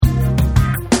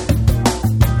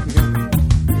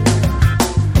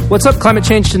What's up, climate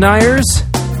change deniers?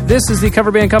 This is the Cover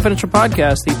Band Confidential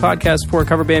Podcast, the podcast for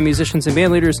cover band musicians and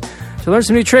band leaders to learn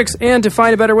some new tricks and to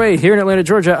find a better way. Here in Atlanta,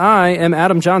 Georgia, I am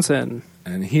Adam Johnson.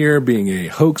 And here, being a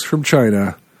hoax from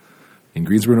China, in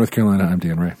Greensboro, North Carolina, I'm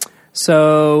Dan Ray.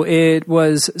 So it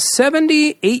was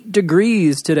 78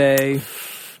 degrees today.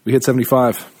 We hit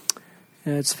 75.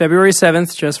 It's February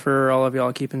 7th, just for all of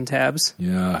y'all keeping tabs.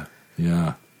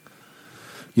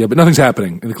 Yeah, but nothing's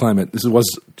happening in the climate.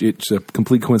 It's a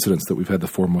complete coincidence that we've had the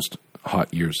four most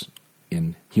hot years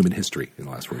in human history in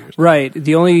the last 4 years. Right.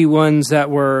 The only ones that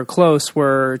were close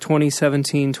were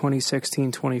 2017,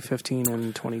 2016, 2015,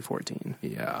 and 2014.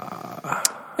 Yeah.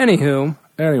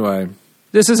 Anyway,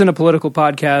 this isn't a political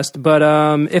podcast, but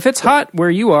if it's hot where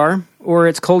you are, or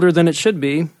it's colder than it should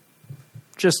be,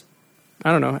 just,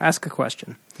 I don't know, ask a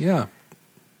question. Yeah.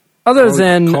 Other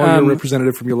than call your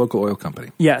representative from your local oil company.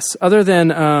 Yes. Other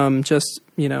than just,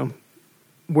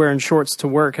 wearing shorts to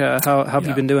work, how have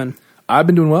you been doing? I've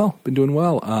been doing well.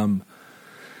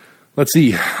 Let's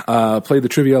see. Played the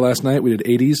trivia last night. We did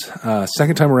 80s.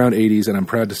 Second time around 80s, and I'm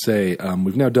proud to say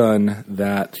we've now done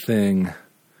that thing,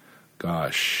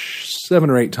 7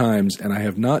 or 8 times, and I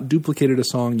have not duplicated a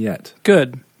song yet.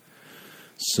 Good.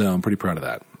 So I'm pretty proud of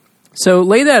that. So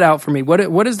lay that out for me.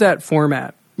 What is that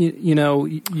format?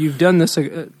 You've done this,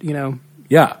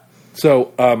 Yeah.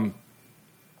 So I'm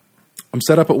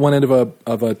set up at one end of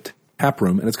a tap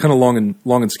room, and it's kind of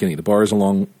long and skinny. The bar is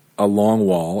along a long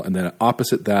wall, and then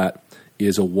opposite that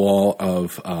is a wall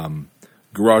of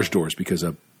garage doors, because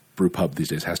a brew pub these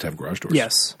days has to have garage doors.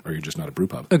 Yes. Or you're just not a brew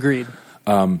pub. Agreed.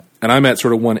 And I'm at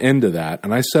sort of one end of that,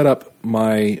 and I set up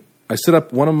one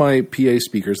of my PA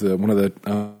speakers, one of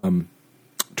the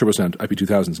TurboSound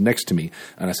IP2000s next to me,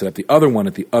 and I set up the other one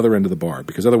at the other end of the bar,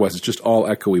 because otherwise it's just all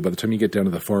echoey. By the time you get down to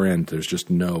the far end, there's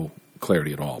just no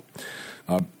clarity at all.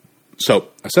 So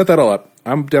I set that all up.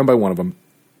 I'm down by one of them,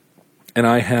 and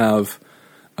I have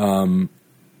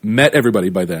met everybody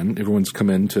by then. Everyone's come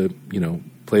in to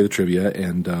play the trivia,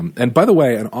 and by the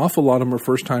way, an awful lot of them are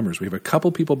first timers. We have a couple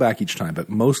people back each time, but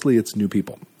mostly it's new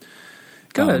people.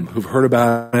 Good. Who've heard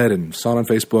about it and saw it on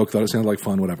Facebook, thought it sounded like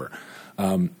fun, whatever.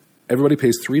 Everybody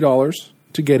pays $3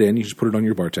 to get in. You just put it on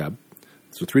your bar tab.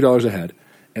 So $3 a head.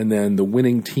 And then the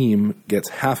winning team gets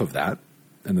half of that,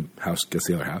 and the house gets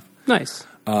the other half. Nice.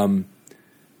 And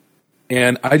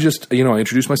I just, I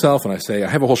introduce myself, and I say, I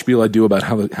have a whole spiel I do about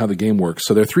how the game works.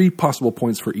 So there are 3 possible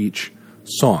points for each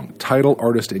song: title,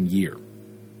 artist, and year.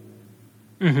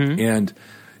 Mm-hmm. And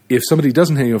if somebody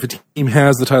doesn't have, if a team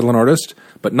has the title and artist,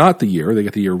 but not the year, they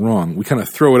get the year wrong, we kind of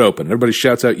throw it open. Everybody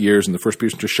shouts out years, and the first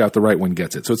person to shout the right one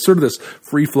gets it. So it's sort of this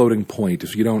free-floating point.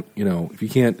 If you don't, if you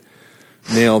can't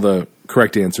nail the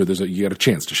correct answer, you got a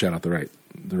chance to shout out the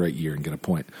right year and get a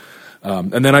point.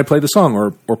 And then I play the song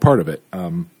or part of it.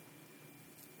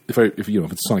 If it's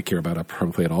a song I care about, I'll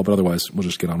probably play it all. But otherwise, we'll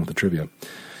just get on with the trivia.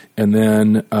 And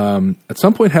then at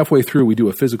some point halfway through, we do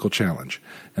a physical challenge,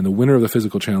 and the winner of the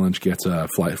physical challenge gets a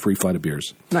free flight of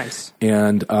beers. Nice.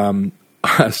 And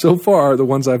so far, the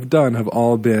ones I've done have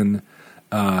all been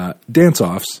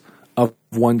dance-offs of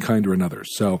one kind or another.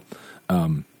 So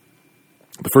the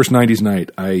first 90s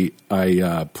night, I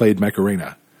played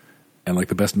Macarena, and like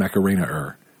the best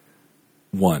Macarena-er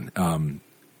won. And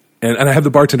I have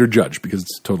the bartender judge, because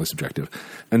it's totally subjective.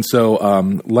 And so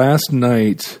last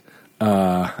night,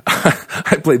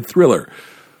 I played Thriller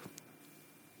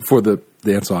for the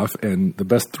dance-off, and the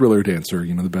best Thriller dancer,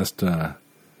 the best...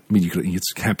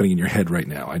 it's happening in your head right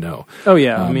now, I know. Oh,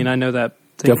 yeah. I know that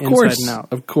thing inside and out.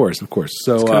 Of course.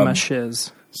 So, it's kind of my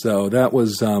shiz. So that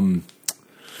was...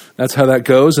 that's how that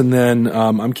goes, and then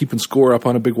I'm keeping score up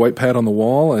on a big white pad on the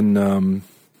wall, and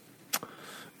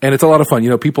it's a lot of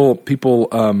fun. People.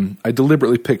 I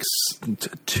deliberately pick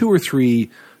 2 or 3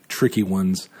 tricky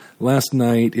ones. Last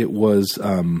night it was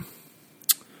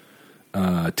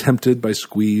Tempted by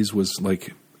Squeeze. Was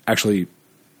like, actually,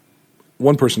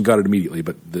 one person got it immediately,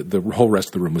 but the whole rest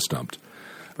of the room was stumped.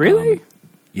 Really?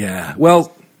 Yeah.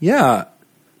 Well, yeah.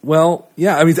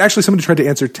 Actually, somebody tried to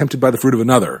answer "Tempted by the Fruit of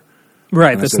Another."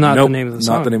 Right. That's not the name of the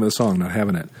song. Not the name of the song. Not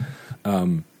having it.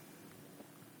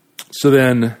 So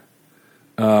then.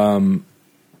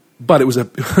 But it was a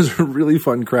really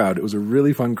fun crowd. It was a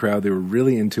really fun crowd. They were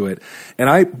really into it.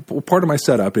 And part of my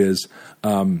setup is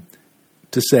to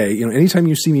say, anytime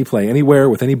you see me play anywhere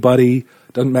with anybody,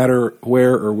 doesn't matter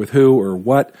where or with who or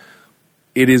what,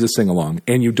 it is a sing-along,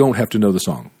 and you don't have to know the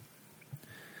song.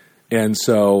 And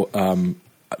so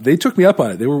they took me up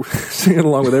on it. They were singing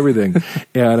along with everything.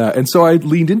 And so I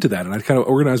leaned into that, and I kind of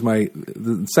organized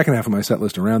the second half of my set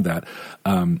list around that,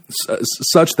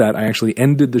 such that I actually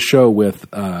ended the show with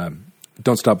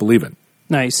Don't Stop Believin'.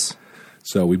 Nice.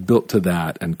 So we built to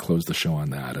that and closed the show on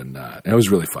that, and it was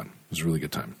really fun. It was a really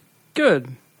good time.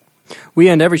 Good. We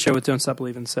end every show with "Don't Stop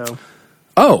Believing." So,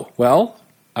 well,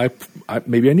 I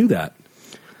maybe I knew that.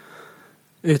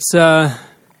 It's yeah.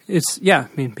 I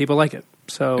mean, people like it.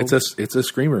 So it's a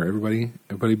screamer.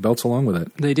 Everybody belts along with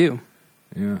it. They do.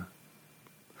 Yeah.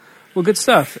 Well, good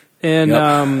stuff.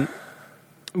 And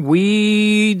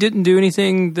we didn't do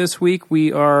anything this week.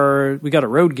 We got a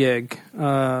road gig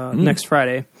next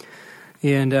Friday,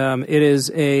 and it is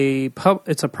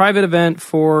it's a private event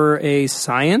for a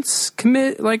science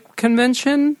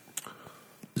convention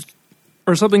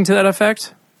or something to that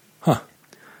effect. Huh.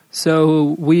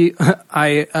 So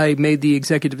I made the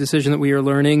executive decision that we are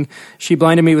learning. She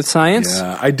blinded me with science.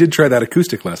 Yeah, I did try that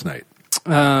acoustic last night.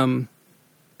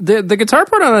 The guitar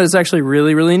part on it is actually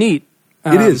really, really neat.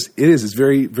 It is. It's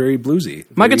very, very bluesy.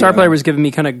 My guitar player was giving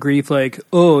me kind of grief, like,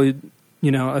 I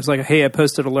was like, hey, I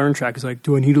posted a learn track. He's like,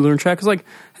 do I need a learn track? I was like,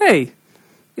 hey,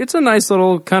 it's a nice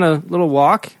little kind of little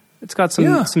walk. It's got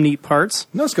some neat parts.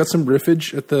 No, it's got some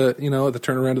riffage at the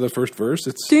turnaround of the first verse.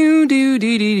 It's do do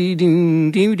do do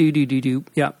do do do do do do.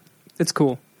 Yeah, it's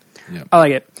cool. Yeah, I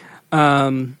like it.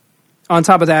 On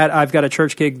top of that, I've got a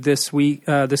church gig this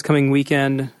coming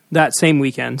weekend. That same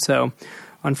weekend. So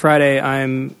on Friday,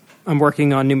 I'm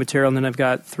working on new material, and then I've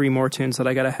got 3 more tunes that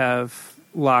I got to have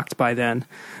locked by then.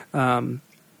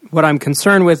 What I'm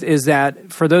concerned with is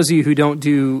that for those of you who don't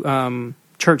do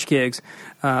church gigs,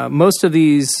 most of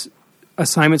these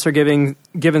assignments are given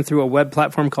through a web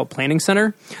platform called Planning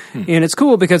Center. And it's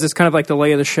cool because it's kind of like the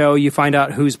lay of the show. You find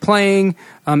out who's playing.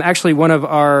 Actually, one of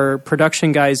our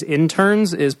production guys'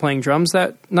 interns is playing drums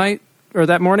that night or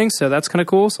that morning, so that's kind of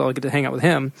cool. So I'll get to hang out with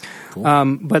him.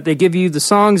 Cool. But they give you the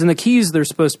songs and the keys they're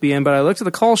supposed to be in. But I looked at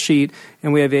the call sheet,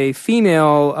 and we have a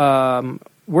female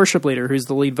worship leader who's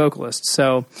the lead vocalist.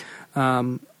 So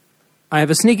I have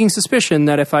a sneaking suspicion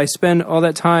that if I spend all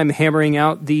that time hammering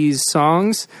out these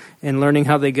songs and learning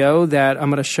how they go, that I'm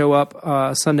going to show up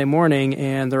Sunday morning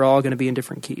and they're all going to be in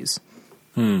different keys.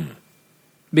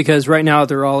 Because right now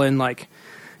they're all in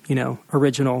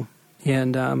original,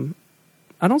 and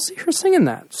I don't see her singing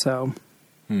that. So,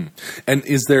 and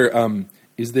is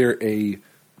there a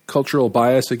cultural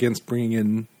bias against bringing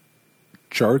in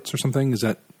charts or something? Is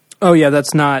that? Oh yeah,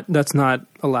 that's not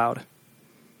allowed.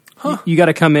 Huh. You got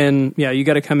to come in. Yeah, you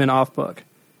got to come in off book.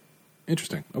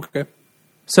 Interesting. Okay.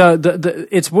 So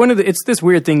it's this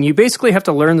weird thing. You basically have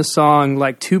to learn the song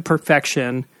like to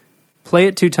perfection, play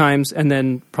it 2 times, and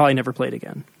then probably never play it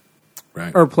again.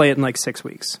 Right. Or play it in like 6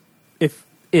 weeks, if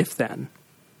then.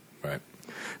 Right.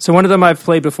 So one of them I've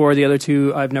played before. The other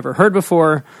 2 I've never heard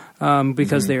before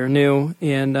because they are new.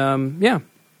 And and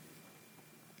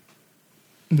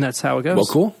that's how it goes. Well,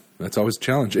 cool. That's always a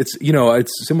challenge. It's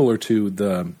it's similar to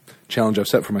the challenge I've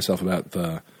set for myself about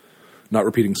the not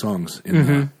repeating songs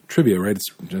in trivia. Right, it's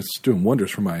just doing wonders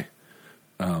for my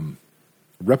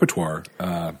repertoire.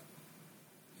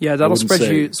 Yeah, that'll spread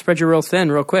you real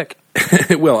thin, real quick.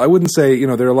 Well, I wouldn't say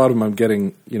there are a lot of them I'm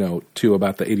getting to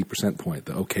about the 80% point,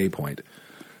 the okay point,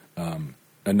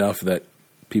 enough that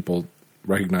people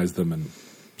recognize them and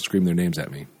scream their names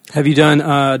at me. Have you done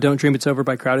 "Don't Dream It's Over"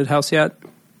 by Crowded House yet?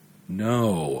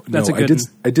 No, that's a good one.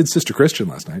 I did Sister Christian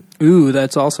last night. Ooh,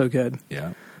 that's also good.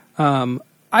 Yeah.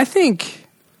 I think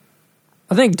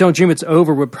 "Don't Dream It's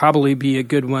Over" would probably be a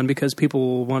good one because people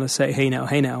will want to say, "Hey now,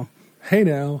 hey now, hey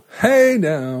now, hey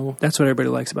now." That's what everybody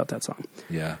likes about that song.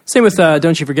 Yeah. Same with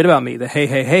 "Don't You Forget About Me." The "Hey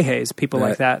hey hey hey's." People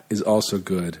like that. Is also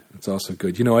good. It's also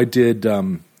good. I did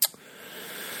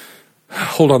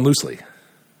 "Hold On Loosely."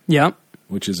 Yeah.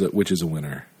 Which is a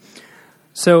winner.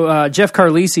 So Jeff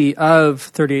Carlisi of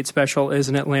 38 Special is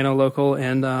an Atlanta local,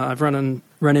 and I've run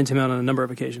into him on a number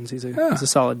of occasions. He's a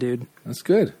solid dude. That's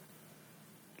good.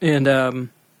 And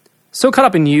 "So Caught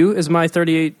Up in You" is my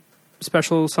 38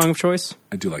 Special song of choice.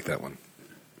 I do like that one.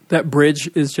 That bridge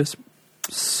is just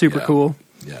super cool.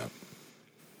 Yeah.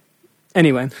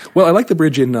 Anyway. Well, I like the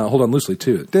bridge in "Hold On Loosely"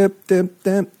 too. Dip, dip,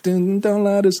 dip, dip, don't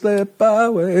let it slip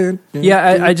away.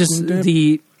 Yeah, I just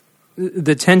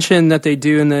the tension that they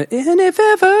do in the "and if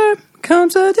ever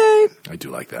comes a day," I do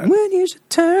like that. "when you should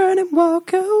turn and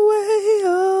walk away."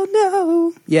 Oh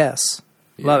no! Yes,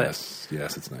 love it.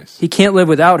 Yes, it's nice. He can't live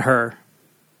without her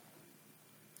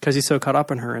because he's so caught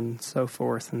up in her, and so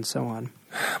forth and so on.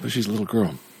 But she's a little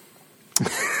girl.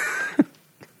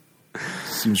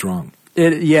 Seems wrong.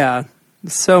 Yeah.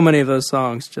 So many of those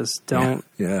songs just don't.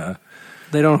 Yeah.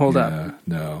 They don't hold up.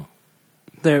 No.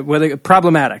 They're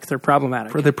problematic. They're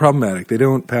problematic. They're problematic. They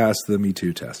don't pass the Me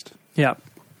Too test. Yeah.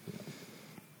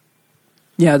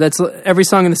 Yeah, that's every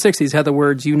song in the 60s had the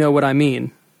words, "You know what I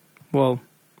mean." Well,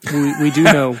 we do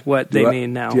know what they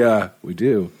mean now. Yeah, we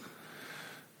do.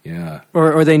 Yeah.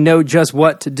 Or they know just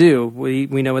what to do. We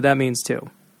know what that means too.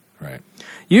 Right.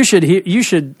 You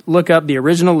should look up the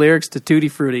original lyrics to Tutti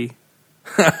Frutti.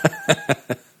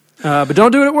 But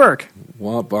don't do it at work.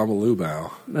 Womp Bamaloo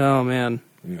Bow. Oh man,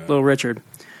 Yeah. Little Richard.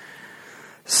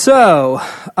 So,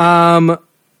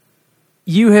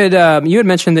 you had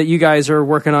mentioned that you guys are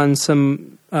working on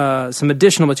some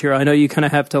additional material. I know you kind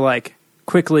of have to like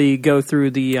quickly go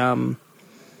through the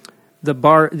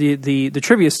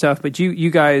trivia stuff, but you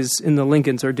guys in the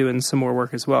Lincolns are doing some more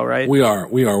work as well, right? We are.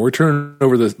 We're turning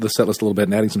over the set list a little bit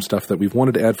and adding some stuff that we've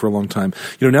wanted to add for a long time.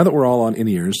 Now that we're all on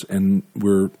in-ears and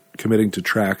we're committing to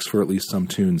tracks for at least some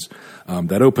tunes,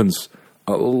 that opens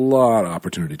a lot of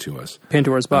opportunity to us.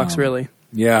 Pandora's box, really.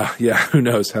 Yeah. Who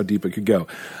knows how deep it could go?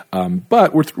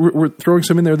 But we're throwing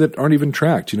some in there that aren't even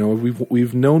tracked.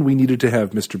 We've known we needed to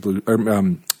have Mr.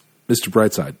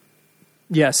 Brightside.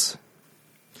 Yes.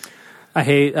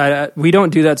 We don't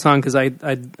do that song because I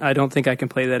don't think I can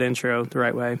play that intro the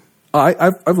right way.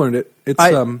 I've learned it. It's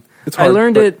hard. I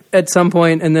learned it at some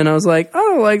point, and then I was like, I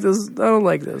don't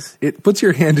like this. It puts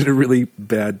your hand in a really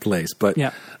bad place, but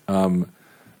yeah.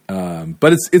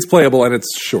 But it's playable and it's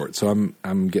short, so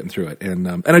I'm getting through it, and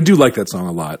I do like that song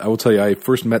a lot. I will tell you, I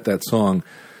first met that song.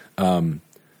 I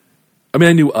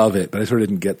knew of it, but I sort of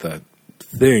didn't get the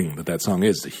thing that song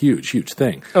is. It's a huge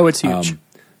thing. Oh, it's huge.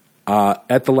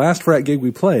 At the last frat gig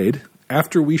we played,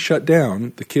 after we shut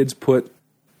down, the kids put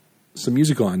some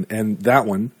music on, and that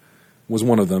one was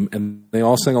one of them, and they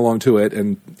all sang along to it,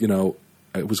 and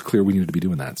it was clear we needed to be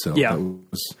doing that. So yeah.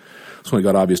 That's when it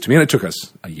got obvious to me, and it took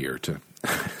us a year to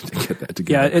get that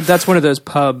together. Yeah, that's one of those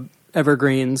pub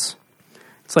evergreens.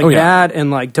 It's like that, and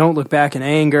like Don't Look Back in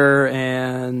Anger,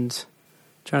 and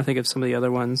I'm trying to think of some of the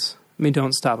other ones.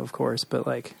 Don't Stop, of course, but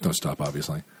like Don't Stop,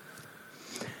 obviously.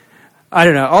 I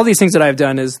don't know. All these things that I've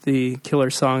done is the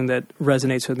killer song that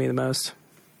resonates with me the most.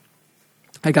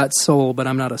 I got soul, but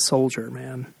I'm not a soldier,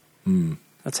 man.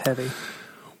 That's heavy.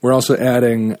 We're also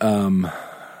adding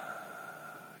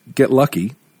Get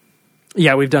Lucky.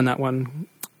 Yeah, we've done that one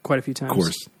quite a few times. Of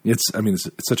course. It's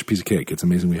such a piece of cake. It's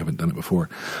amazing we haven't done it before.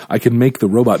 I can make the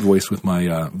robot voice with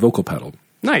my vocal pedal.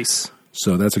 Nice.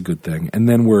 So that's a good thing. And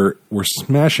then we're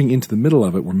smashing into the middle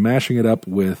of it. We're mashing it up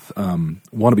with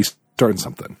Wanna Be Starting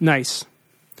Something. Nice.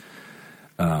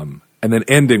 And then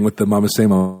ending with the Mama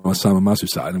Sema Masama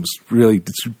Masusa. And it was really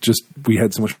just, we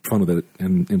had so much fun with it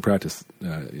in practice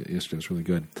yesterday. It was really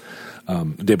good.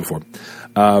 The day before.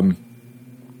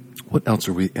 What else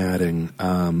are we adding?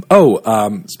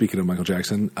 Speaking of Michael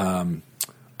Jackson,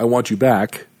 I Want You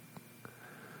Back,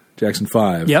 Jackson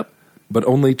 5. Yep. But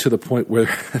only to the point where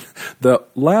the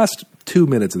last 2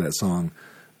 minutes of that song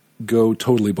go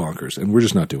totally bonkers, and we're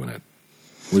just not doing it.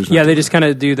 They just kind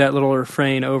of do that little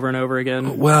refrain over and over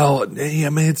again. Well,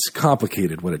 it's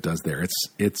complicated what it does there.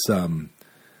 It's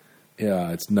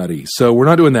nutty. So we're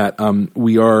not doing that.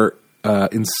 We are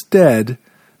instead.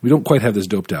 We don't quite have this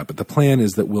doped out, but the plan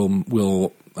is that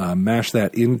we'll mash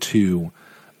that into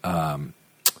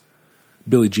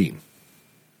Billie Jean.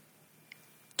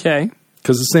 Okay.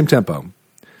 Because it's the same tempo.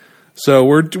 So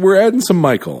we're adding some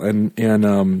Michael, and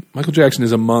Michael Jackson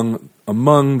is among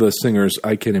the singers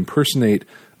I can impersonate,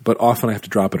 but often I have to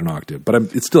drop it an octave. But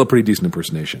it's still a pretty decent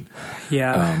impersonation.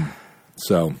 Yeah.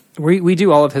 So we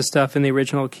do all of his stuff in the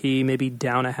original key, maybe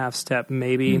down a half step,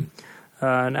 maybe.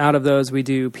 And out of those, we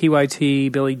do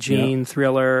PYT, Billie Jean,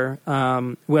 Thriller.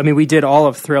 We did all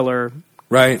of Thriller,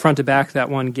 right, front to back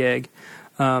that one gig.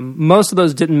 Most of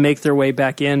those didn't make their way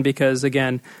back in because,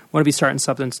 again, Want to Be Starting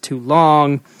Something's too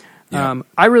long. Yeah.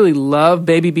 I really love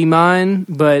Baby Be Mine,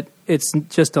 but it's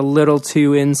just a little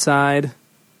too inside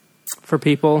for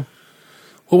people.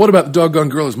 Well, what about The Doggone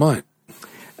Girl Is Mine?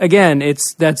 Again,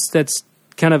 that's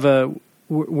kind of a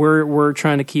we're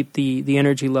trying to keep the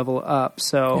energy level up.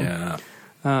 So yeah,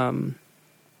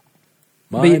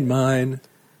 mine.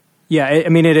 Yeah,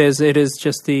 it is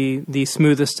just the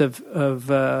smoothest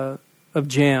of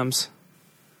jams.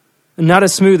 Not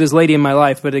as smooth as Lady in My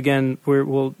Life, but again,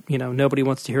 nobody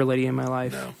wants to hear Lady in My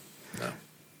Life. No.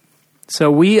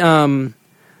 So we're going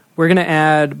to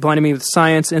add Blinding Me with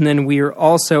Science, and then we're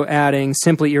also adding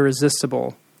Simply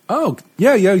Irresistible. Oh,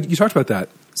 yeah, you talked about that.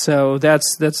 So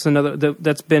that's another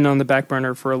that's been on the back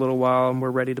burner for a little while, and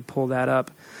we're ready to pull that up.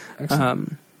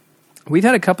 Excellent. We've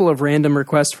had a couple of random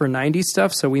requests for 90s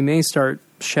stuff, so we may start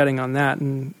shedding on that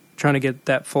and trying to get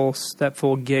that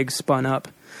full gig spun up.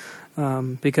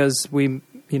 Because it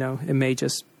may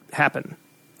just happen.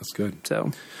 That's good.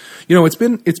 So,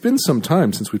 it's been some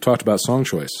time since we've talked about song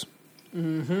choice.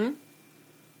 Mm-hmm.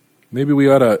 Maybe we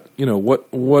ought to,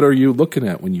 what are you looking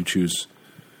at when you choose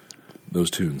those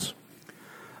tunes?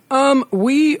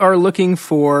 We are looking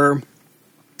for,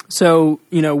 so,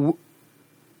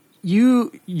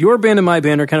 your band and my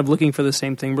band are kind of looking for the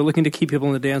same thing. We're looking to keep people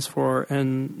on the dance floor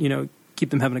and, keep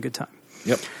them having a good time.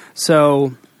 Yep.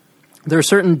 So there are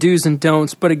certain do's and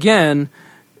don'ts, but again,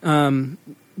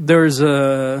 there's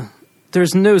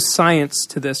no science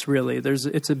to this really.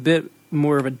 It's a bit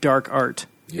more of a dark art,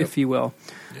 if you will,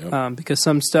 because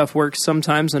some stuff works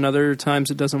sometimes and other times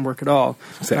it doesn't work at all.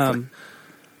 Exactly.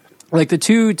 Like the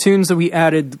two tunes that we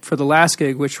added for the last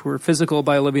gig, which were Physical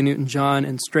by Olivia Newton-John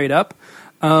and Straight Up,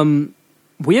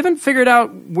 we haven't figured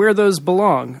out where those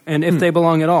belong and if they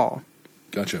belong at all.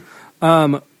 Gotcha.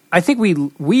 I think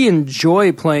we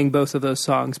enjoy playing both of those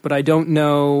songs, but I don't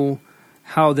know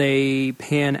how they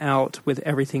pan out with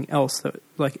everything else that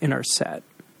like in our set.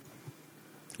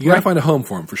 You gotta find a home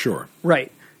for them for sure. Right.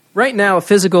 Right now,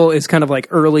 Physical is kind of like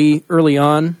early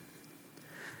on.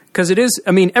 Because it is,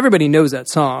 I mean, everybody knows that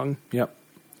song. Yep.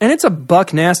 And it's a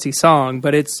buck nasty song,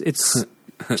 but it's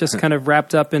just kind of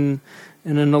wrapped up in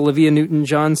an Olivia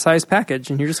Newton-John sized package.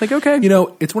 And you're just like, okay.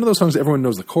 It's one of those songs everyone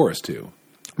knows the chorus to.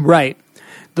 Right.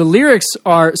 The lyrics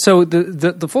are, so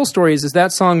the full story is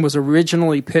that song was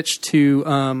originally pitched to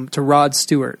Rod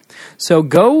Stewart. So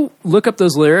go look up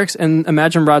those lyrics and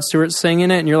imagine Rod Stewart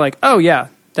singing it, and you're like, oh yeah,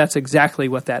 that's exactly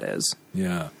what that is.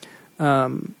 Yeah.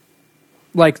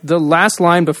 Like the last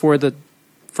line before the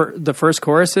first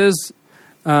chorus is,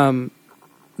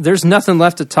 there's nothing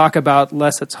left to talk about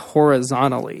unless it's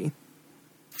horizontally.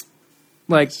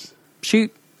 Like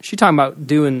she talking about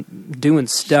doing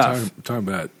stuff, Talking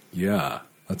about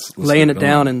let's laying it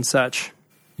down and such.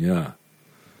 Yeah.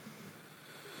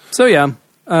 So yeah,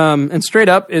 and Straight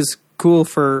Up is cool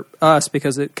for us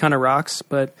because it kind of rocks,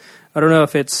 but I don't know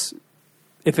if it's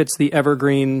the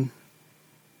evergreen.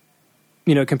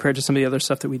 Compared to some of the other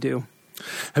stuff that we do.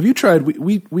 Have you tried?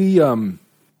 We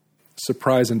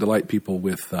surprise and delight people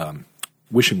with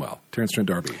 "Wishing Well," Terence Trent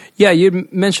D'Arby. Yeah, you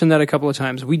mentioned that a couple of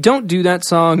times. We don't do that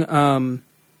song.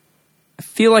 I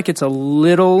feel like it's a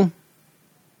little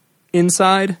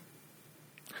inside.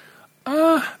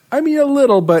 I mean, a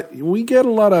little, but we get a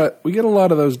lot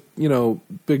of those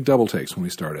big double takes when we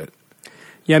start it.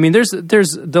 Yeah, I mean, there's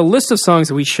the list of songs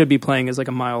that we should be playing is like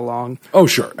a mile long. Oh,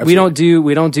 sure. Absolutely.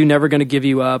 We don't do Never Gonna Give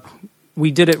You Up. We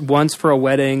did it once for a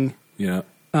wedding. Yeah.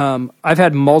 I've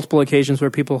had multiple occasions where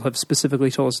people have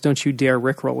specifically told us, "Don't you dare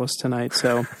rickroll us tonight."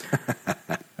 So,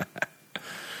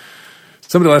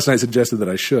 somebody last night suggested that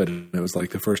I should, and it was like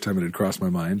the first time it had crossed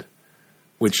my mind,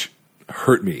 which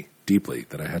hurt me deeply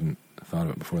that I hadn't thought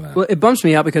of it before that. Well, it bumps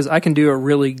me out because I can do a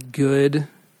really good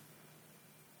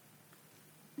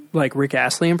like Rick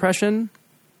Astley impression.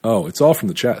 Oh, it's all from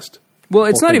the chest. Well,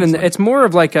 it's not even. It's more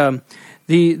of like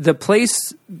the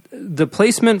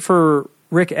placement for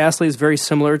Rick Astley is very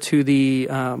similar to the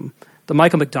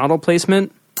Michael McDonald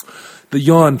placement. The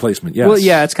yawn placement, yes. Well,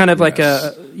 yeah, it's kind of like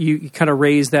you kind of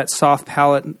raise that soft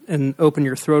palate and open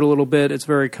your throat a little bit. It's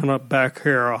very kind of back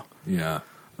here. Yeah.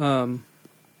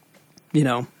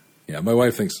 Yeah, my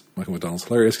wife thinks Michael McDonald's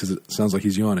hilarious because it sounds like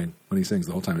he's yawning when he sings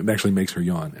the whole time. It actually makes her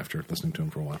yawn after listening to him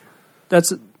for a while.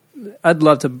 I'd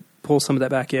love to pull some of that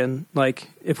back in. Like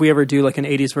if we ever do like an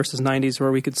 80s versus 90s where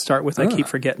we could start with I Keep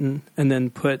Forgetting and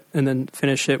then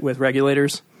finish it with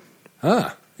Regulators.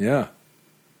 Yeah.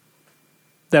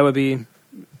 That would be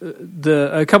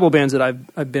a couple of bands that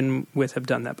I've been with have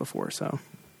done that before, so.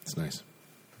 It's nice.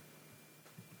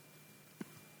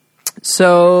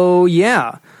 So,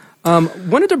 yeah.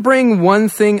 Wanted to bring one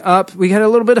thing up. We had a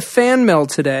little bit of fan mail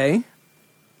today.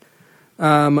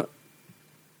 Our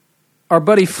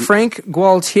buddy Frank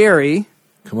Gualtieri.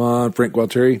 Come on, Frank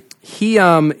Gualtieri. He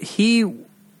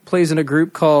plays in a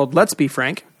group called Let's Be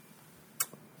Frank.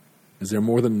 Is there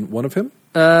more than one of him?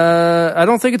 I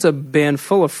don't think it's a band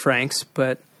full of Franks,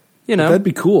 but that'd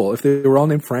be cool if they were all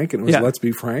named Frank and it was Let's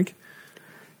Be Frank.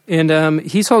 And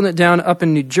he's holding it down up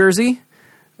in New Jersey.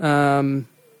 And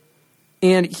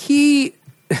he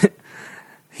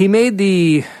made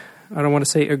the, I don't want to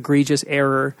say egregious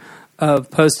error of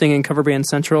posting in Cover Band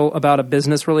Central about a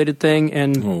business related thing.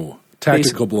 And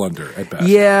tactical blunder at best.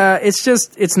 Yeah,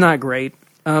 it's not great.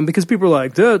 Because people are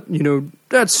like,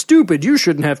 that's stupid. You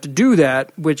shouldn't have to do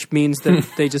that, which means that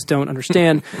they just don't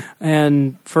understand,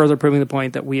 and further proving the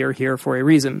point that we are here for a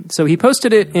reason. So he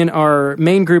posted it in our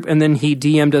main group, and then he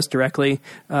DM'd us directly,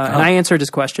 and I answered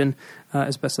his question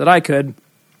as best that I could.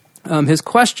 His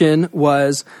question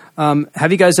was,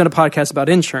 have you guys done a podcast about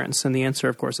insurance? And the answer,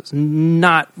 of course, is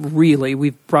not really.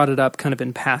 We've brought it up kind of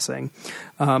in passing.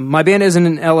 My band isn't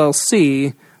an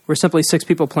LLC, we're simply 6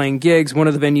 people playing gigs. One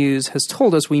of the venues has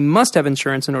told us we must have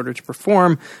insurance in order to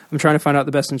perform. I'm trying to find out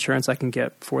the best insurance I can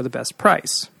get for the best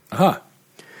price.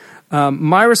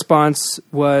 My response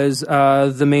was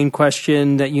the main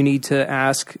question that you need to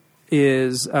ask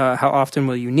is how often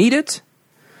will you need it?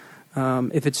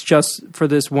 If it's just for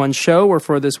this one show or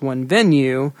for this one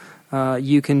venue,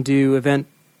 you can do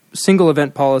single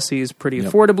event policies pretty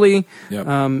affordably. Yep.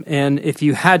 And if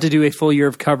you had to do a full year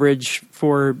of coverage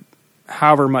for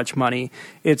however much money,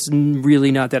 it's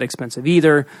really not that expensive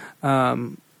either.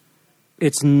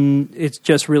 It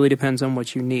just really depends on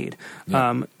what you need.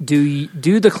 Yep. Do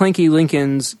the Clanky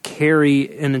Lincolns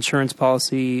carry an insurance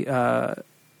policy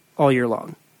all year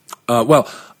long? I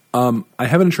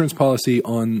have an insurance policy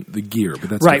on the gear, but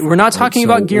that's right. We're not talking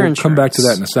about gear insurance. We'll come back to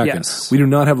that in a second. Yes. We do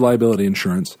not have liability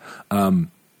insurance.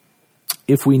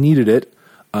 If we needed it,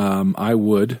 I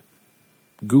would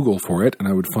Google for it, and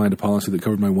I would find a policy that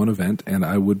covered my one event, and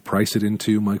I would price it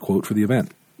into my quote for the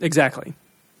event. Exactly.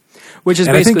 Which is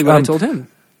basically what I told him.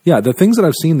 Yeah, the things that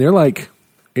I've seen,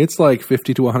 it's like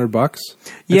 $50 to $100.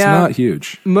 It's not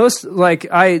huge.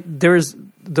 There's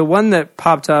the one that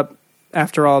popped up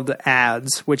after all of the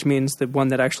ads, which means the one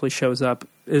that actually shows up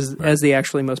as the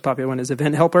actually most popular one is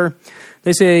Event Helper.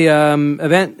 They say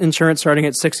event insurance starting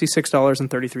at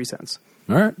 $66.33.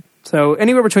 All right. So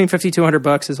anywhere between $50 to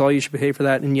 $100 is all you should pay for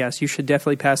that. And yes, you should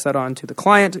definitely pass that on to the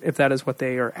client if that is what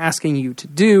they are asking you to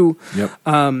do.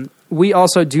 Yep. We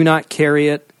also do not carry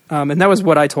it. And that was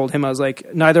what I told him. I was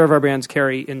like, neither of our bands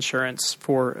carry insurance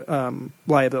for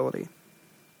liability.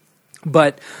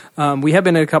 But we have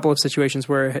been in a couple of situations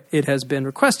where it has been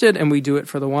requested, and we do it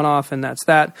for the one-off, and that's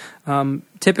that.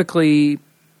 Typically,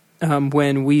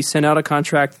 when we send out a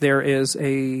contract, there is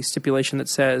a stipulation that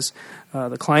says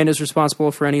the client is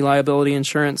responsible for any liability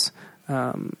insurance,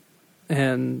 and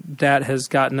that has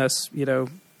gotten us,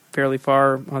 fairly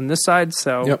far on this side.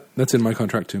 So, yep, that's in my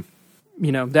contract too.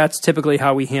 That's typically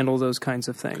how we handle those kinds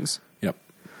of things. Yep.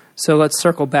 So let's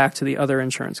circle back to the other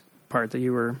insurance part that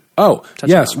you were. Oh,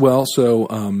 yes. On. Well, so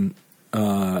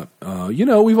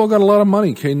we've all got a lot of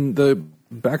money in the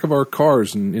back of our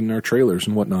cars and in our trailers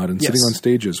and whatnot, and sitting on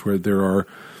stages where there are,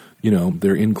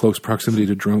 they're in close proximity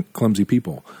to drunk, clumsy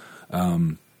people,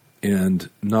 and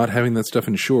not having that stuff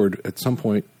insured at some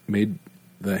point made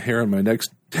the hair on my neck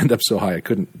stand up so high I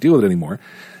couldn't deal with it anymore.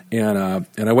 And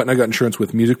I went and I got insurance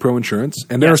with Music Pro Insurance.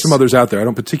 And there are some others out there. I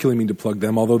don't particularly mean to plug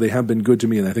them, although they have been good to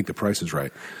me, and I think the price is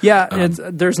right. Yeah,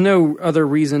 there's no other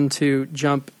reason to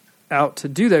jump out to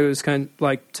do those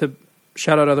to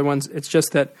shout out other ones. It's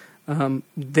just that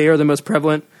they are the most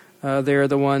prevalent. They are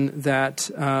the one that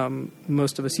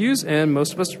most of us use, and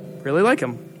most of us really like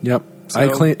them. Yep. So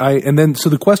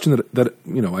the question that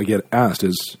I get asked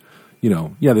is,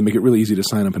 they make it really easy to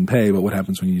sign up and pay, but what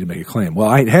happens when you need to make a claim? Well,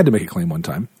 I had to make a claim one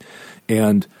time,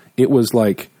 and it was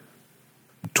like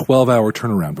 12-hour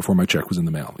turnaround before my check was in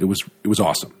the mail. It was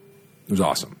awesome. It was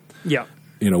awesome. Yeah.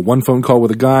 One phone call with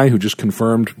a guy who just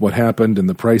confirmed what happened and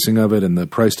the pricing of it and the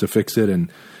price to fix it,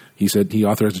 and he said he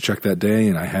authorized a check that day,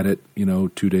 and I had it, 2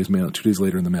 days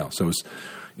later in the mail. So it was,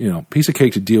 piece of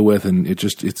cake to deal with, and it's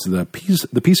the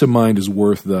peace of mind is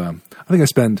worth I think I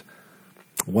spend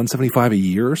 $175 a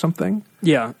year or something.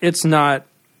 Yeah, it's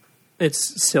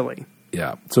silly.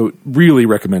 Yeah, so really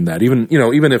recommend that. Even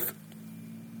if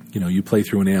you play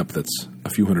through an amp that's a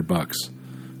few $100,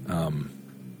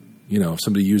 if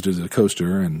somebody used it as a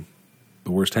coaster and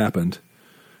the worst happened,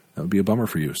 that would be a bummer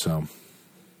for you. So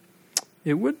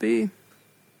it would be.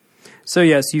 So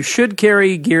yes, you should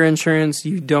carry gear insurance.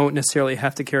 You don't necessarily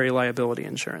have to carry liability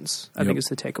insurance. I think is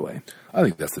the takeaway. I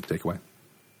think that's the takeaway.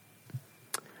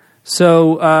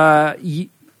 So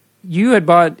you had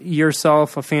bought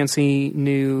yourself a fancy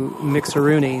new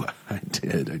Mixeroonie. I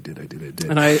did.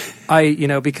 And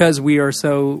I because we are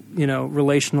so,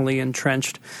 relationally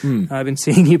entrenched, I've been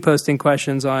seeing you posting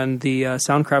questions on the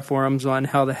Soundcraft forums on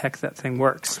how the heck that thing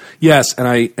works. Yes, and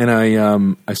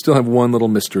I still have one little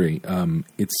mystery.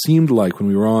 It seemed like when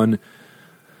we were on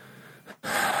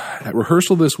at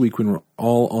rehearsal this week, when we were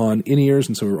all on in-ears,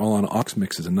 and so we were all on aux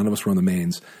mixes, and none of us were on the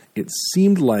mains, it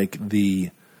seemed like the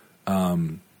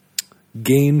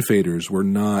gain faders were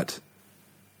not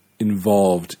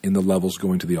involved in the levels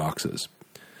going to the auxes.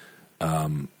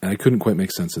 And I couldn't quite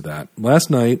make sense of that. Last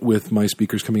night, with my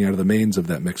speakers coming out of the mains of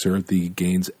that mixer, the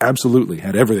gains absolutely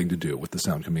had everything to do with the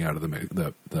sound coming out of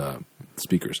the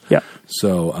speakers. Yeah.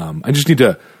 So I just need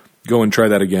to go and try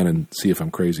that again and see if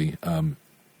I'm crazy.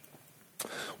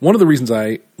 One of the reasons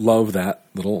I love that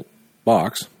little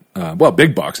box,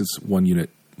 big box, it's one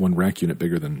rack unit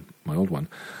bigger than my old one,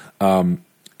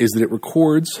 is that it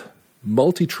records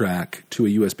multi-track to a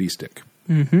USB stick.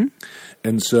 Mm-hmm.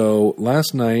 And so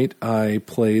last night I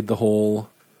played the whole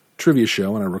trivia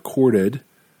show, and I recorded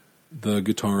the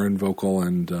guitar and vocal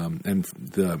and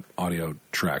the audio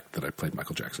track that I played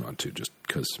Michael Jackson on too, just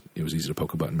because it was easy to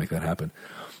poke a button and make that happen.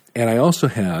 And I also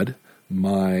had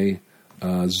my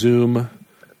Zoom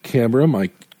camera, my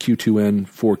Q2N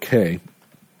 4K,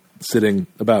 sitting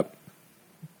about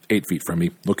 8 feet from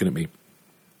me, looking at me.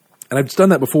 And I've done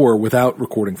that before without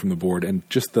recording from the board, and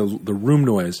just the room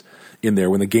noise in there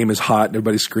when the game is hot and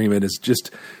everybody's screaming is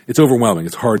just, it's overwhelming.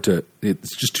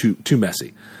 It's just too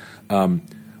messy.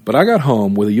 But I got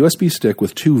home with a USB stick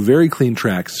with 2 very clean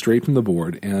tracks straight from the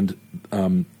board and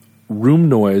room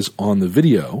noise on the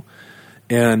video.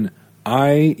 And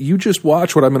you just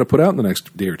watch what I'm going to put out in the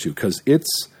next day or two, because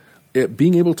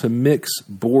being able to mix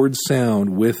board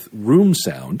sound with room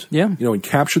sound, and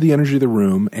capture the energy of the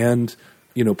room and,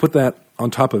 put that on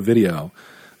top of video,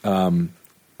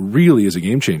 really is a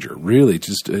game changer. Really,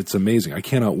 it's amazing. I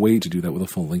cannot wait to do that with a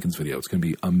full Lincoln's video. It's going to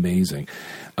be amazing.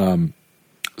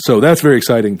 So that's very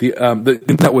exciting.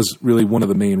 That was really one of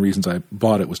the main reasons I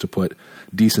bought it, was to put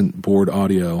decent board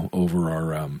audio over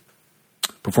our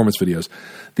performance videos.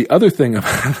 The other thing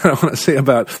that I want to say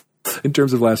about, in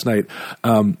terms of last night,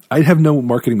 I have no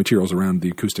marketing materials around the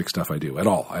acoustic stuff I do at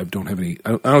all. I don't have any.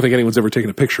 I don't think anyone's ever taken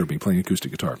a picture of me playing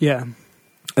acoustic guitar. Yeah.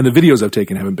 And the videos I've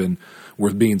taken haven't been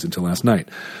worth beans until last night.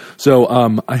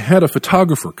 So I had a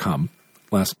photographer come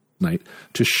last night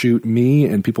to shoot me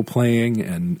and people playing,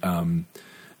 and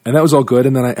that was all good.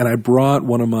 And then I brought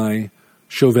one of my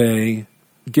Chauvet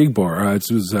gig bar. It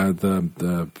was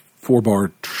the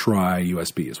 4-bar Tri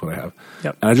USB is what I have.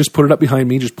 Yep. And I just put it up behind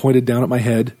me, just pointed down at my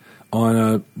head on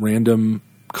a random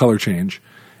color change.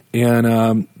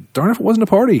 And darn if it wasn't a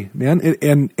party, man.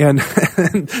 And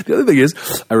the other thing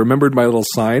is, I remembered my little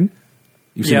sign.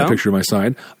 You've seen the picture of my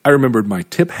sign. I remembered my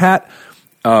tip hat.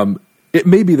 It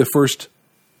may be the first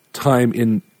time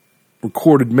in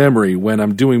recorded memory when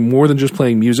I'm doing more than just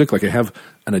playing music. Like, I have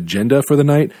an agenda for the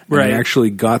night, and I actually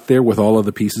got there with all of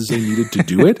the pieces I needed to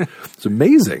do it. It's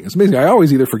amazing. It's amazing. I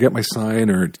always either forget my sign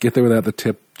or get there without the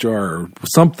tip jar or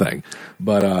something.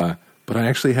 But I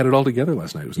actually had it all together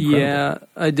last night. It was incredible. Yeah,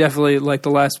 I definitely, like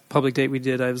the last public date we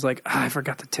did, I was like, I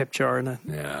forgot the tip jar. And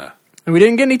we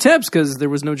didn't get any tips because there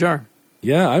was no jar.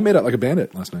 Yeah, I made out like a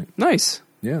bandit last night. Nice.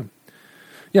 Yeah.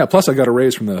 Yeah, plus I got a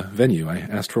raise from the venue. I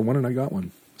asked for one and I got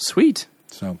one. Sweet.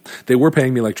 So they were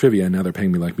paying me like trivia, and now they're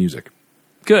paying me like music.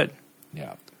 Good.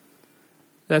 Yeah.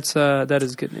 That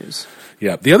is good news.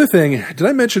 Yeah. The other thing, did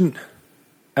I mention,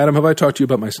 Adam, have I talked to you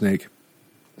about my snake?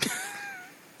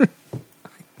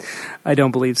 I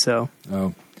don't believe so.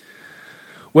 Oh.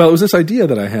 Well, it was this idea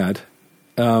that I had.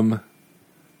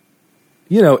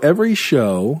 Every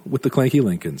show with the Clanky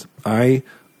Lincolns, I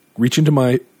reach into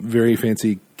my very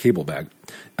fancy cable bag,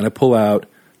 and I pull out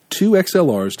 2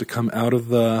 XLRs to come out of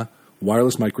the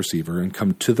wireless mic receiver and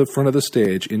come to the front of the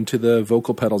stage into the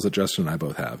vocal pedals that Justin and I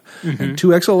both have. Mm-hmm. And 2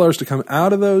 XLRs to come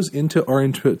out of those into our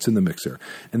inputs in the mixer.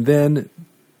 And then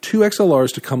 2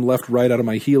 XLRs to come left, right out of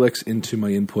my Helix into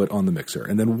my input on the mixer.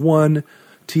 And then 1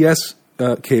 TS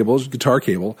guitar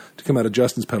cable, to come out of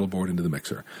Justin's pedal board into the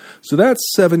mixer. So that's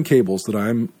 7 cables that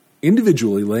I'm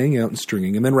individually laying out and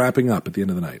stringing and then wrapping up at the end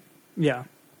of the night. Yeah.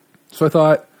 So I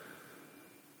thought,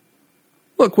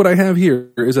 look, what I have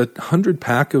here is a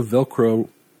 100-pack of Velcro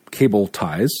cable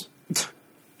ties.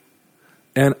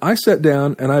 And I sat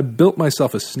down and I built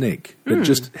myself a snake that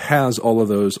just has all of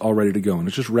those all ready to go. And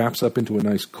it just wraps up into a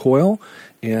nice coil.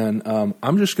 And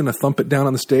I'm just going to thump it down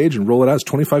on the stage and roll it out. It's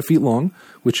 25 feet long,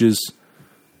 which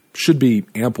should be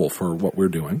ample for what we're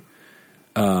doing.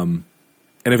 And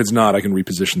if it's not, I can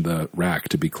reposition the rack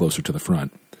to be closer to the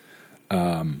front.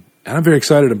 And I'm very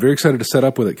excited. I'm very excited to set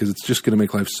up with it because it's just going to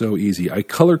make life so easy. I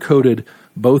color-coded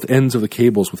both ends of the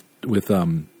cables with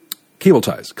cable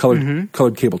ties,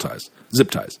 colored cable ties,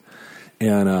 zip ties.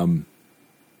 And,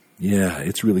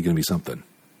 it's really going to be something.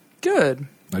 Good.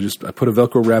 I put a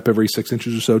Velcro wrap every 6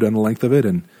 inches or so down the length of it,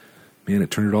 and, man, it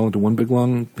turned it all into one big,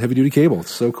 long, heavy-duty cable. It's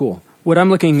so cool. What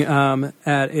I'm looking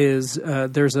at is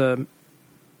there's a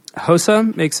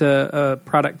Hosa makes a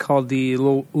product called the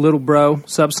Little Bro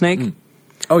Subsnake.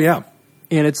 Oh, yeah.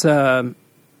 And it's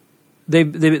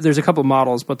there's a couple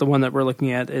models, but the one that we're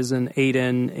looking at is an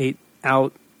 8-in,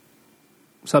 8-out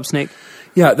Subsnake.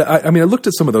 Yeah, I looked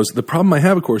at some of those. The problem I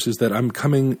have, of course, is that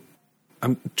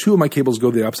 2 of my cables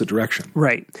go the opposite direction.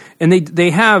 Right. And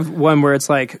they have one where it's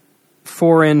like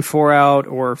 4-in, 4-out,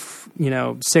 or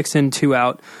 6-in,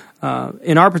 2-out.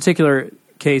 In our particular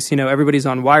case, everybody's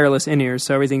on wireless in-ears,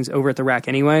 so everything's over at the rack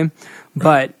anyway.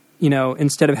 But,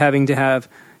 instead of having to have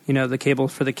the cable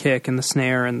for the kick and the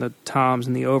snare and the toms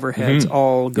and the overheads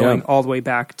all going all the way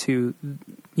back to,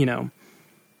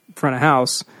 front of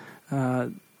house.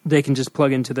 They can just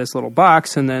plug into this little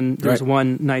box, and then there's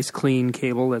one nice clean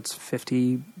cable that's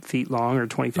 50 feet long or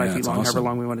 25 feet long, awesome. however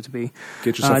long we want it to be.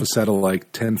 Get yourself a set of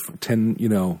like 10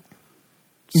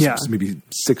 maybe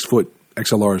 6 foot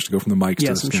XLRs to go from the mics to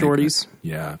the some snake. shorties.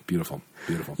 Yeah, beautiful.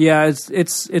 Yeah,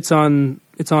 it's on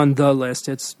the list.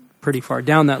 It's pretty far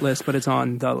down that list, but it's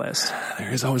on the list.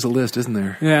 There is always a list, isn't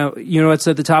there? Yeah, you know what's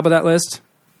at the top of that list?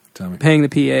 Tell me. Paying the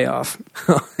PA off.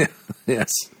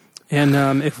 Yes. And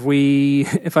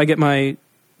if I get my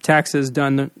taxes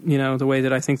done, the way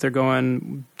that I think they're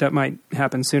going, that might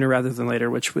happen sooner rather than later,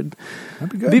 which would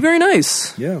be very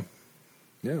nice. Yeah.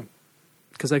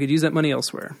 Because I could use that money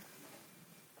elsewhere.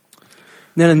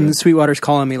 Then Sweetwater's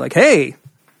calling me like, "Hey,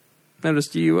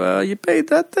 noticed you paid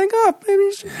that thing off. Maybe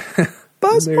you should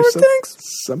buy some more things.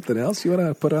 Something else you want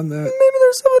to put on that? Maybe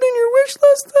there's something in your wish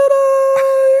list that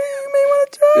you may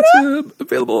want to try. It's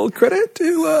available credit to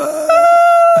 3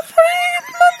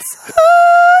 months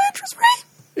interest rate.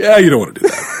 Yeah, you don't want to do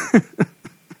that.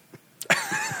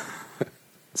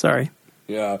 Sorry.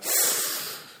 Yeah.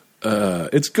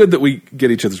 It's good that we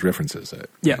get each other's references. I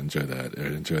enjoy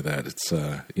that. It's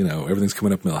everything's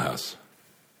coming up Millhouse.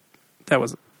 That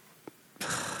was.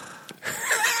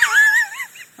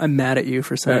 I'm mad at you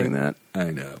for saying that. I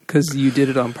know, because you did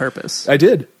it on purpose. I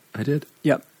did.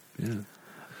 Yep. Yeah.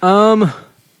 I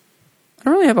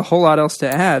don't really have a whole lot else to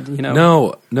add.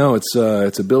 No. It's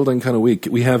a building kind of week.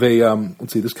 We have a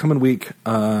let's see. This coming week,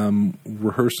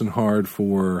 rehearsing hard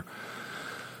for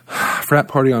frat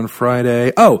party on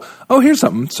Friday. Oh, here's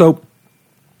something. So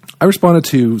I responded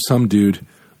to some dude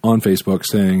on Facebook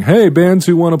saying, "Hey, bands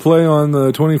who want to play on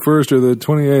the 21st or the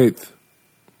 28th,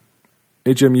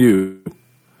 HMU."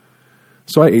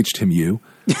 So I H'd him you,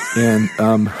 and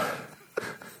and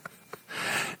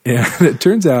it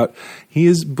turns out he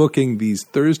is booking these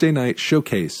Thursday night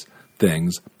showcase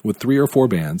things with 3 or 4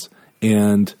 bands,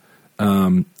 and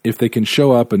if they can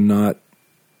show up and not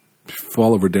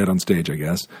fall over dead on stage, I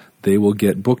guess, they will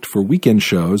get booked for weekend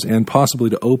shows and possibly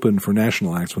to open for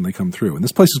national acts when they come through. And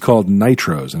this place is called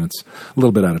Nitros, and it's a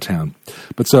little bit out of town.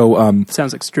 But so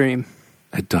sounds extreme.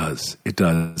 It does.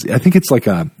 I think it's like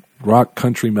a rock,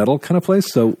 country, metal kind of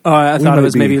place. So I thought it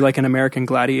was maybe like an American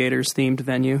Gladiators themed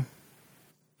venue.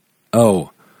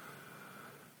 Oh,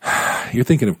 you're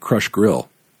thinking of Crush Grill.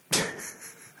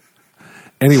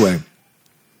 Anyway,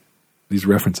 these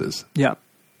references. Yeah.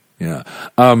 We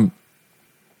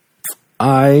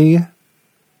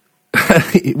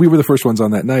were the first ones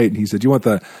on that night, and he said, "You want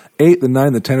the 8, the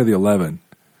 9, the 10, or the 11?"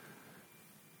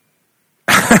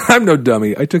 I'm no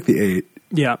dummy. I took the 8.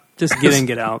 Yeah, just get in,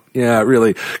 get out. Yeah,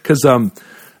 really, because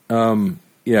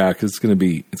because it's gonna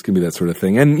be that sort of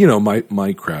thing, and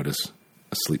my crowd is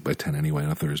asleep by 10 anyway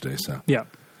on a Thursday, so yeah,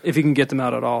 if you can get them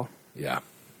out at all. Yeah.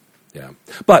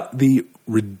 But the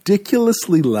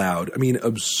ridiculously loud,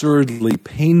 absurdly,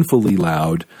 painfully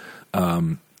loud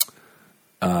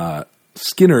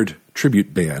Skynyrd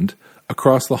tribute band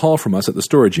across the hall from us at the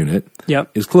storage unit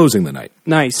is closing the night.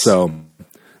 Nice. So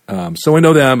I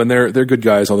know them, and they're good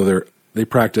guys, although they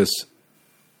practice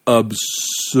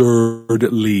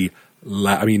absurdly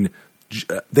loud.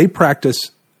 They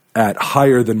practice at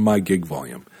higher than my gig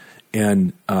volume.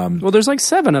 And well, there's like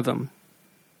 7 of them.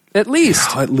 At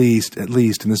least. Yeah, at least.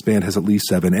 And this band has at least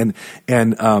 7.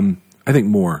 And I think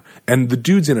more. And the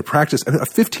dude's in a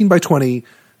 15 by 20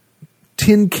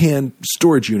 tin can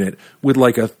storage unit with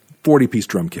like a 40-piece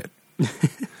drum kit.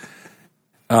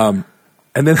 And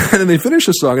then they finish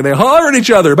the song and they holler at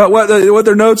each other about what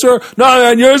their notes are. No,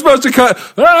 man, you're supposed to cut.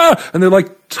 Ah! And they're like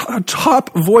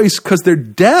top voice because they're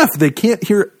deaf. They can't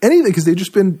hear anything because they've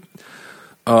just been.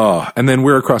 And then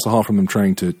we're across the hall from them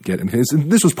trying to get. And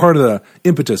this was part of the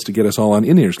impetus to get us all on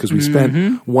in-ears because we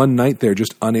spent one night there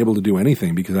just unable to do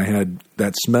anything because I had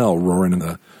that smell roaring in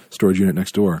the storage unit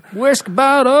next door. Whiskey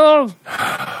bottle,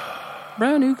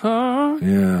 brand new car.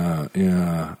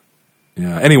 Yeah.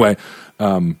 Anyway.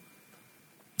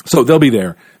 So they'll be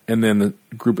there, and then the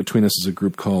group between us is a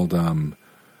group called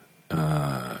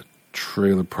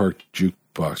Trailer Park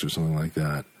Jukebox or something like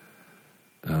that.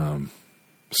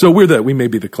 So we may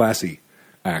be the classy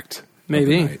act.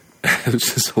 Maybe.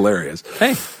 Which is hilarious.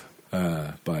 Hey.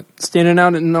 But standing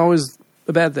out isn't always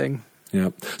a bad thing.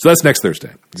 Yeah. So that's next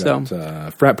Thursday.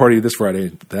 Frat party this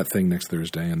Friday, that thing next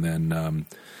Thursday, and then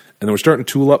we're starting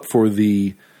to tool up for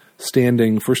the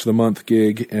standing first of the month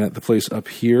gig at the place up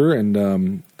here, and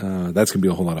that's going to be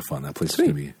a whole lot of fun. That place is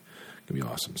going to be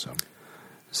awesome.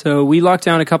 So we locked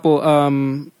down a couple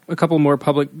more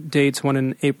public dates, one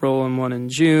in April and one in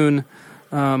June.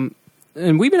 And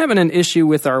we've been having an issue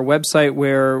with our website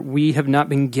where we have not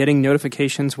been getting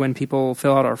notifications when people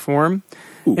fill out our form.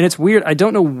 Ooh. And it's weird. I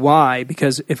don't know why,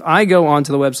 because if I go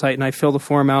onto the website and I fill the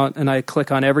form out and I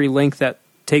click on every link that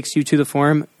takes you to the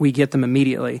form, we get them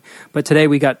immediately. But today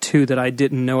we got 2 that I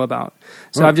didn't know about.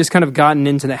 So I've just kind of gotten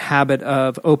into the habit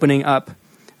of opening up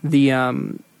the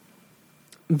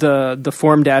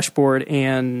form dashboard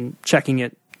and checking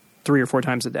it 3 or 4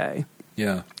 times a day.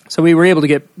 Yeah. So we were able to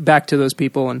get back to those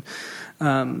people and,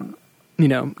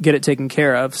 get it taken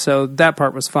care of. So that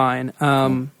part was fine.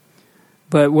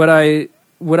 But what I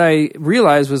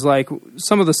realized was like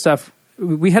some of the stuff,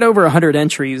 we had over 100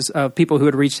 entries of people who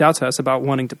had reached out to us about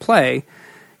wanting to play.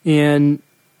 And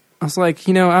I was like,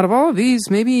 out of all of these,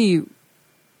 maybe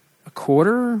a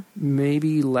quarter,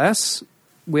 maybe less,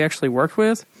 we actually worked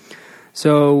with.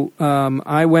 So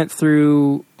I went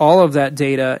through all of that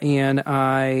data and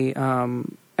I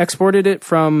exported it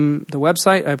from the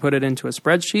website. I put it into a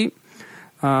spreadsheet.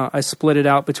 I split it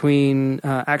out between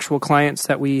actual clients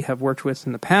that we have worked with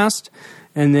in the past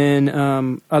and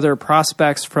then other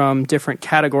prospects from different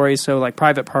categories, so like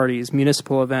private parties,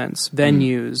 municipal events,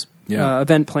 venues,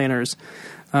 event planners,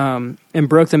 and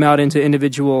broke them out into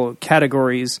individual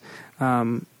categories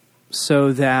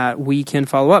so that we can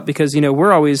follow up. Because,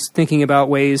 we're always thinking about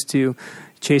ways to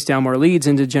chase down more leads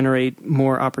and to generate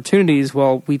more opportunities.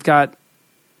 Well, we've got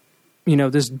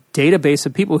this database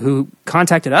of people who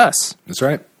contacted us. That's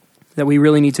right. That we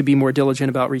really need to be more diligent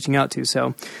about reaching out to.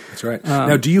 So that's right.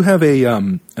 Now, do you have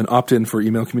an opt-in for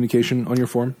email communication on your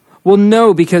form? Well,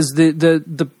 no, because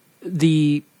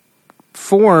the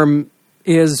form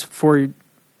is for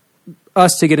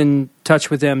us to get in touch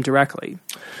with them directly.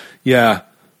 Yeah.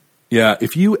 Yeah.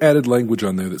 If you added language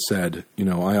on there that said,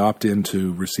 I opt in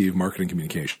to receive marketing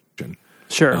communication.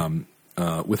 Sure.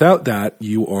 Without that,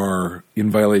 you are in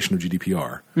violation of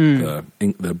GDPR,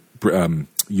 the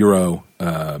Euro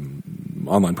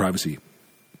online privacy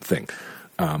thing.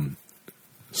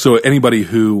 So anybody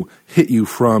who hit you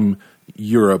from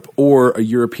Europe or a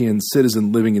European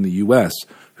citizen living in the U.S.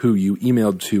 who you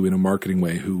emailed to in a marketing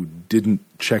way who didn't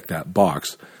check that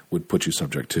box would put you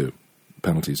subject to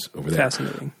penalties over there.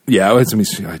 Fascinating. Yeah,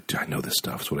 I know this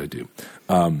stuff. It's what I do.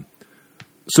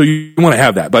 So you want to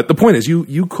have that. But the point is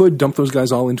you could dump those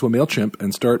guys all into a MailChimp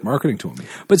and start marketing to them.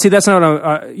 But see, that's not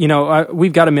what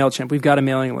we've got a MailChimp. We've got a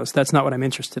mailing list. That's not what I'm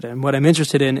interested in. What I'm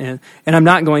interested in, and I'm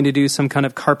not going to do some kind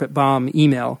of carpet bomb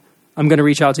email. I'm going to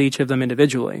reach out to each of them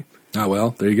individually. Oh,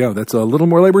 well, there you go. That's a little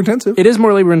more labor intensive. It is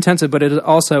more labor intensive, but it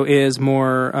also is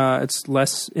more, it's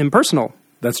less impersonal.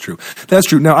 That's true. That's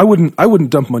true. Now, I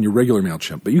wouldn't dump them on your regular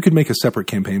MailChimp, but you could make a separate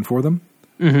campaign for them.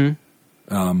 Mm-hmm.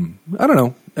 I don't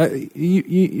know.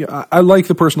 I like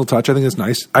the personal touch. I think it's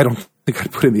nice. I don't think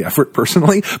I'd put in the effort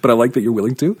personally, but I like that you're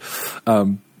willing to.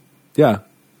 Yeah.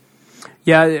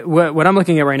 Yeah. What I'm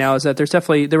looking at right now is that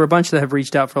there were a bunch that have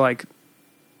reached out for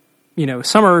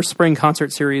summer, spring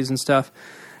concert series and stuff.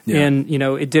 Yeah. And,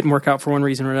 it didn't work out for one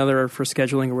reason or another or for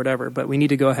scheduling or whatever, but we need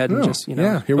to go ahead and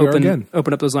here we are again.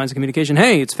 Open up those lines of communication.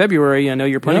 Hey, it's February. I know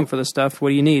you're planning for this stuff. What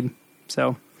do you need?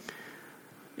 So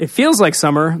it feels like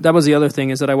summer. That was the other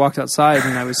thing, is that I walked outside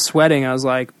and I was sweating. I was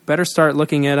like, better start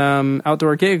looking at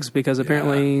outdoor gigs because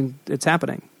apparently it's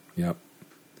happening. Yep.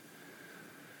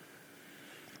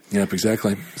 Yep,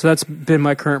 exactly. So that's been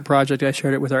my current project. I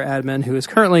shared it with our admin, who is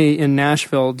currently in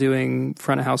Nashville doing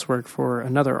front of house work for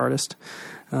another artist.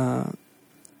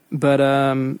 But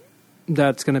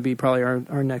that's going to be probably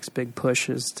our next big push,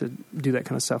 is to do that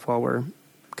kind of stuff while we're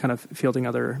kind of fielding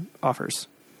other offers.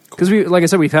 Because like I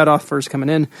said, we've had offers coming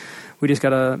in. We just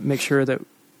got to make sure that,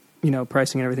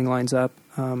 pricing and everything lines up.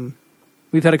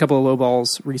 We've had a couple of low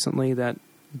balls recently that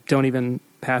don't even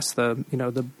pass the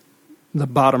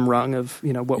bottom rung of,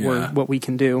 what we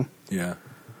can do. Yeah.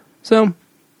 So,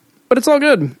 but it's all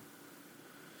good.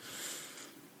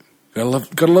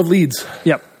 Gotta love leads.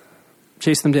 Yep.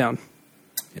 Chase them down.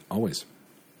 Yeah, always.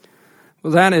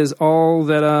 Well, that is all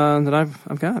that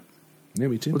I've got. Yeah,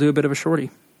 me too. We'll do a bit of a shorty.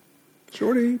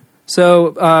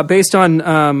 So, based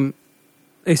on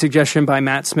a suggestion by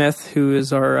Matt Smith, who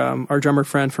is our drummer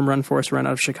friend from Run Forest Run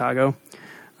out of Chicago,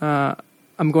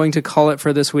 I'm going to call it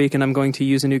for this week, and I'm going to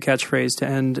use a new catchphrase to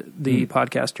end the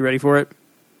podcast. You ready for it?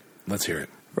 Let's hear it.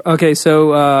 Okay,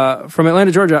 so from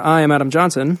Atlanta, Georgia, I am Adam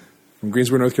Johnson. From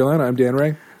Greensboro, North Carolina, I'm Dan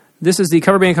Ray. This is the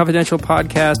Cover Band Confidential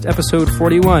Podcast, episode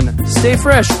 41. Stay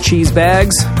fresh, cheese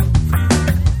bags.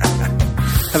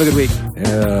 Have a good week.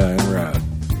 Yeah, and we're out.